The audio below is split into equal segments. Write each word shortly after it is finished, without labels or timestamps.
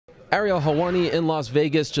Ariel Helwani in Las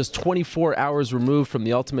Vegas, just 24 hours removed from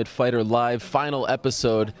the Ultimate Fighter Live final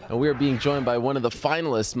episode, and we are being joined by one of the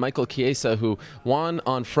finalists, Mike Chiesa, who won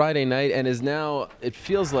on Friday night and is now, it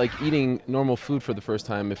feels like, eating normal food for the first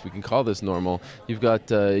time, if we can call this normal. You've got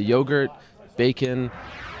yogurt, bacon,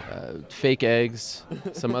 fake eggs,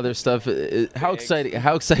 some other stuff. How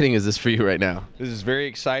exciting is this for you right now? This is very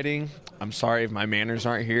exciting. I'm sorry if my manners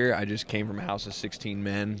aren't here. I just came from a house of 16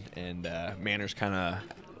 men, and manners kind of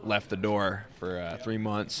left the door for 3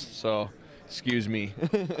 months, so excuse me.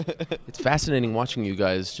 It's fascinating watching you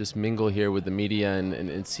guys just mingle here with the media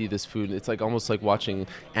and see this food. It's like almost like watching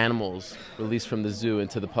animals released from the zoo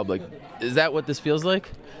into the public. Is that what this feels like?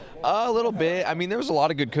 A little bit. I mean, there was a lot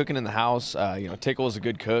of good cooking in the house. Tickle is a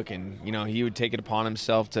good cook, and he would take it upon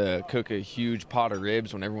himself to cook a huge pot of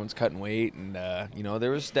ribs when everyone's cutting weight, and there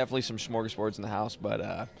was definitely some smorgasbords in the house,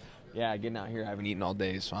 but yeah, getting out here, I haven't eaten all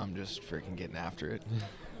day, so I'm just freaking getting after it.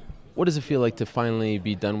 What does it feel like to finally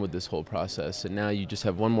be done with this whole process? And now you just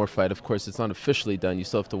have one more fight. Of course, it's not officially done. You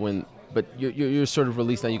still have to win. But you're sort of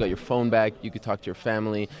released now. You got your phone back. You could talk to your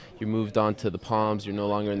family. You moved on to the Palms. You're no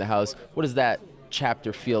longer in the house. What does that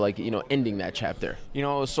chapter feel like, ending that chapter? It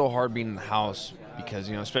was so hard being in the house because,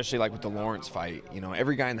 especially like with the Lawrence fight,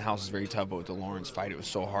 every guy in the house is very tough, but with the Lawrence fight, it was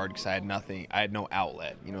so hard because I had nothing. I had no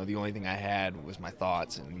outlet. The only thing I had was my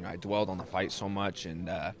thoughts, and, I dwelled on the fight so much, and,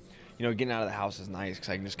 getting out of the house is nice because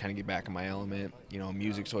I can just kind of get back in my element.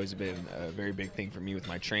 Music's always been a very big thing for me with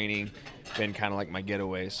my training, been kind of like my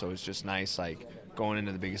getaway, so it's just nice, like, going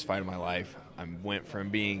into the biggest fight of my life. I went from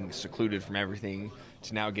being secluded from everything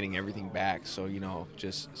to now getting everything back. So,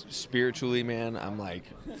 just spiritually, man, I'm, like,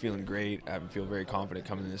 feeling great. I feel very confident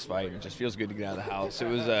coming to this fight. It just feels good to get out of the house. It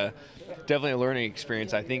was definitely a learning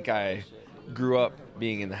experience. I think I grew up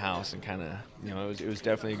being in the house and kind of, it was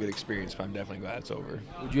definitely a good experience, but I'm definitely glad it's over.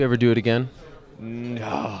 Would you ever do it again?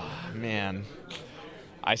 No, man.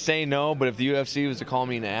 I say no, but if the UFC was to call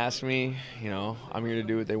me and ask me, I'm here to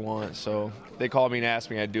do what they want. So if they called me and asked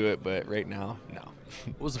me, I'd do it, but right now, no.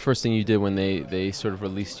 What was the first thing you did when they sort of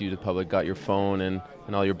released you to the public, got your phone and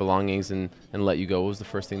all your belongings and let you go? What was the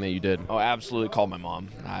first thing that you did? Oh, absolutely called my mom,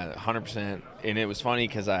 100%. And it was funny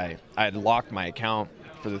because I had locked my account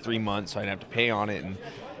for the 3 months, so I'd have to pay on it. And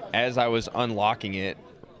as I was unlocking it,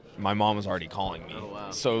 my mom was already calling me. Oh,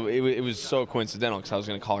 wow. So it was so coincidental because I was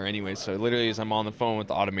going to call her anyway. So literally as I'm on the phone with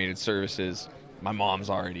the automated services, my mom's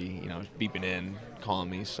already, beeping in,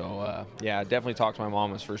 calling me. So, yeah, definitely talked to my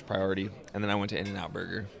mom was first priority. And then I went to In-N-Out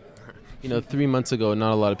Burger. 3 months ago,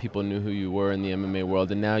 not a lot of people knew who you were in the MMA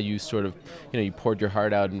world, and now you sort of, you poured your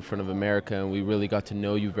heart out in front of America, and we really got to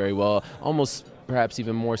know you very well, almost perhaps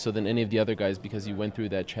even more so than any of the other guys because you went through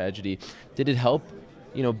that tragedy. Did it help,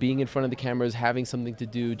 being in front of the cameras, having something to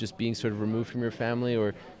do, just being sort of removed from your family,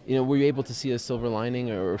 or, were you able to see a silver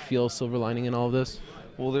lining or feel a silver lining in all of this?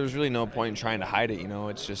 Well, there's really no point in trying to hide it,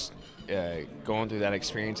 it's just going through that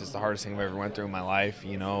experience. It's the hardest thing I've ever went through in my life,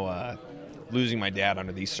 losing my dad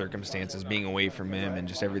under these circumstances, being away from him, and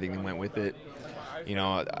just everything that went with it.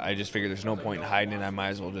 I just figured there's no point in hiding it. I might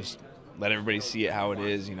as well just let everybody see it how it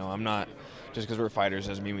is. I'm not, just because we're fighters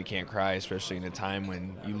doesn't mean we can't cry, especially in a time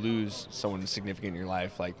when you lose someone significant in your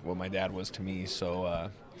life like what my dad was to me. So,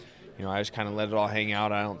 I just kind of let it all hang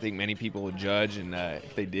out. I don't think many people would judge, and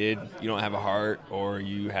if they did, you don't have a heart or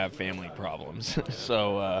you have family problems.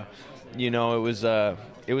 So,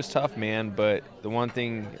 it was tough, man, but the one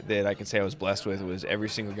thing that I can say I was blessed with was every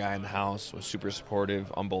single guy in the house was super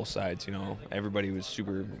supportive on both sides. Everybody was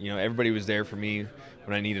super, everybody was there for me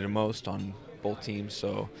when I needed it most on both teams.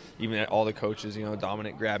 So even all the coaches,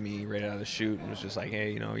 Dominic grabbed me right out of the chute and was just like,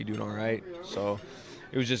 hey, you doing all right? So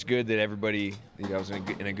it was just good that everybody, I was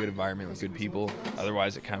in a good environment with good people.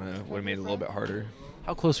 Otherwise, it kind of would have made it a little bit harder.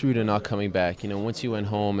 How close were you to not coming back? Once you went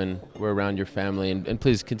home and were around your family, and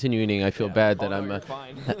please continue eating. I feel bad that I'm.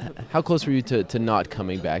 How close were you to not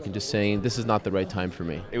coming back and just saying this is not the right time for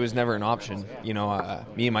me? It was never an option.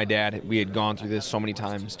 Me and my dad, we had gone through this so many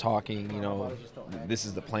times, talking. This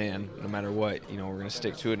is the plan. No matter what, we're going to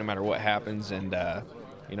stick to it. No matter what happens, and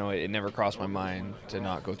it never crossed my mind to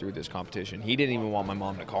not go through this competition. He didn't even want my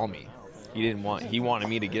mom to call me. He wanted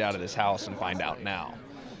me to get out of this house and find out now,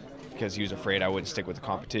 because he was afraid I wouldn't stick with the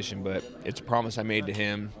competition. But it's a promise I made to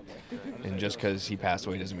him, and just because he passed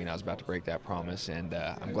away doesn't mean I was about to break that promise. And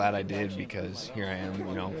I'm glad I did, because here I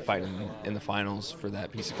am, fighting in the finals for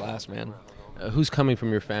that piece of glass, man. Who's coming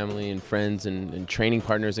from your family and friends and training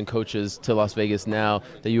partners and coaches to Las Vegas now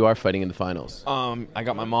that you are fighting in the finals? I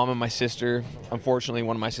got my mom and my sister. Unfortunately,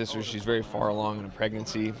 one of my sisters, she's very far along in a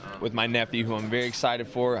pregnancy with my nephew, who I'm very excited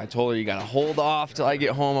for. I told her, you got to hold off till I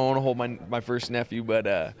get home. I want to hold my first nephew,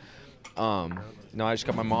 but No, I just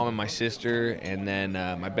got my mom and my sister, and then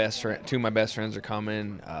my best friend, 2 of my best friends are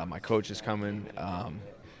coming. My coach is coming.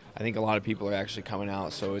 I think a lot of people are actually coming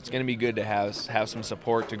out, so it's going to be good to have some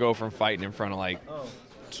support to go from fighting in front of like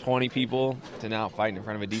 20 people to now fighting in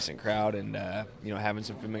front of a decent crowd, and you know, having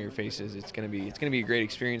some familiar faces. It's gonna be a great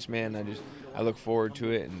experience, man. I look forward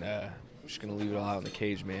to it, and I'm just gonna leave it all out in the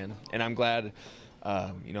cage, man. And I'm glad,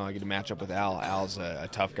 you know, I get to match up with Al. Al's a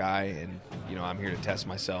tough guy, and you know, I'm here to test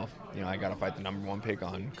myself. You know, I got to fight the #1 pick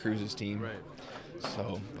on Cruz's team. Right.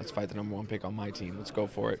 So let's fight the #1 pick on my team. Let's go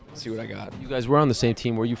for it. See what I got. You guys were on the same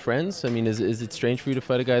team. Were you friends? I mean, is it strange for you to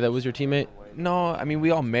fight a guy that was your teammate? No, I mean,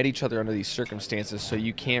 we all met each other under these circumstances, so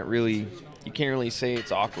you can't really say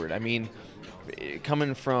it's awkward. I mean,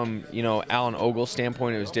 coming from, you know, Al and Ogle's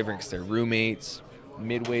standpoint, it was different because they're roommates.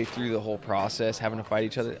 Midway through the whole process, having to fight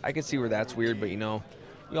each other, I could see where that's weird, but you know,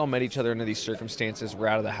 we all met each other under these circumstances. We're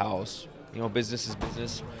out of the house. You know, business is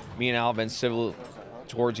business. Me and Al have been civil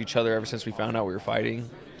towards each other ever since we found out we were fighting.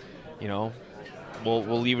 You know,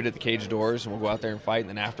 we'll leave it at the cage doors, and we'll go out there and fight, and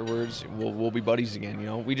then afterwards we'll be buddies again. You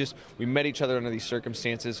know, we met each other under these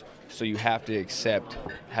circumstances, so you have to accept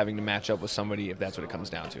having to match up with somebody if that's what it comes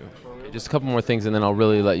down to. Just a couple more things, and then I'll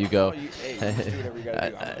really let you go.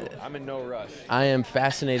 I'm in no rush. I am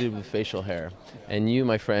fascinated with facial hair, and you,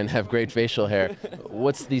 my friend, have great facial hair.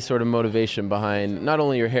 What's the sort of motivation behind not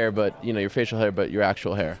only your hair, but you know, your facial hair, but your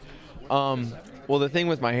actual hair? Well, the thing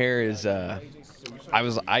with my hair is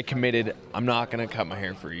I committed I'm not going to cut my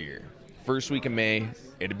hair for a year. First week of May,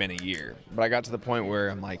 it had been a year. But I got to the point where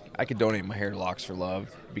I'm like, I could donate my hair to Locks for Love.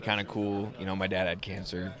 It'd be kind of cool. You know, my dad had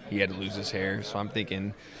cancer. He had to lose his hair. So I'm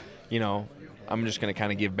thinking, you know, I'm just going to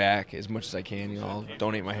kind of give back as much as I can. You know, I'll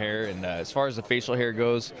donate my hair. And as far as the facial hair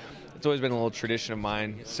goes, it's always been a little tradition of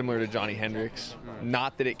mine, similar to Johnny Hendricks.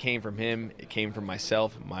 Not that it came from him. It came from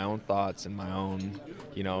myself, my own thoughts, and my own,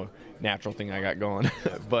 you know, natural thing I got going.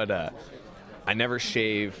 But I never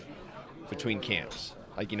shave between camps.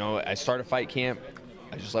 Like, you know, I start a fight camp,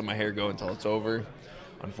 I just let my hair go until it's over.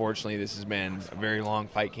 Unfortunately, this has been a very long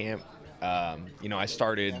fight camp. You know, I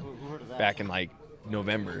started back in like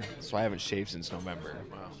November, so I haven't shaved since November.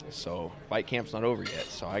 So fight camp's not over yet,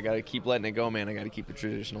 so I got to keep letting it go, man. I got to keep the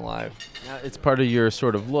tradition alive. It's part of your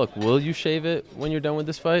sort of look. Will you shave it when you're done with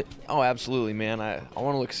this fight? Oh, absolutely, man. I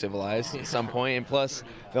want to look civilized at some point. And plus,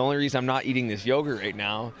 the only reason I'm not eating this yogurt right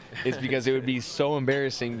now is because it would be so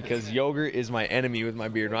embarrassing, because yogurt is my enemy with my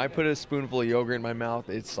beard. When I put a spoonful of yogurt in my mouth,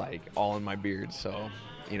 it's like all in my beard. So,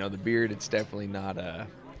 you know, the beard, it's definitely not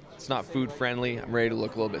it's not food friendly. I'm ready to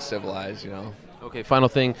look a little bit civilized, you know. Okay, final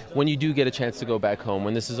thing. When you do get a chance to go back home,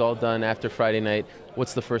 when this is all done after Friday night,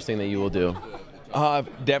 what's the first thing that you will do?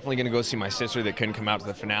 Definitely going to go see my sister that couldn't come out to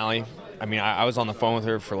the finale. I mean, I was on the phone with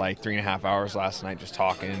her for like 3.5 hours last night just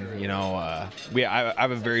talking. You know, I have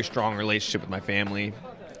a very strong relationship with my family.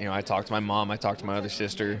 You know, I talked to my mom, I talked to my other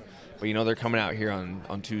sister. But, you know, they're coming out here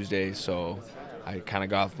on Tuesday, so I kind of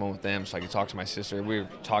got off the phone with them so I could talk to my sister. We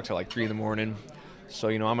talked till like 3 in the morning. So,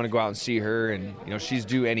 you know, I'm going to go out and see her, and, you know, she's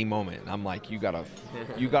due any moment. I'm like, you gotta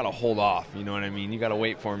hold off, you know what I mean? You got to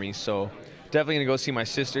wait for me. So definitely going to go see my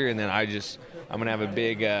sister, and then I'm going to have a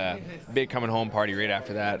big coming home party right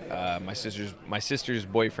after that. My sister's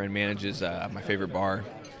boyfriend manages my favorite bar.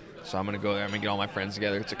 So I'm going to go there. I'm going to get all my friends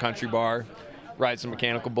together. It's a country bar, ride some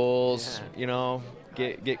mechanical bulls, you know,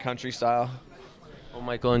 get country style. Well,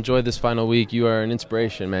 Michael, enjoy this final week. You are an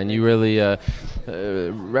inspiration, man. You really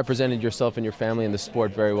represented yourself and your family and the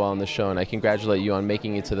sport very well on the show, and I congratulate you on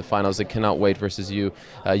making it to the finals. I cannot wait versus you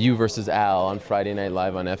versus Al on Friday Night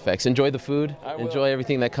Live on FX. Enjoy the food, enjoy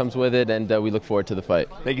everything that comes with it, and we look forward to the fight.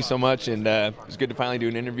 Thank you so much, and it's good to finally do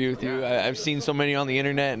an interview with you. I've seen so many on the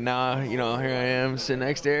internet, and now, you know, here I am sitting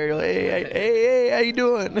next to Ariel. Hey, how you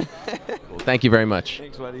doing? Well, thank you very much.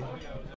 Thanks, buddy.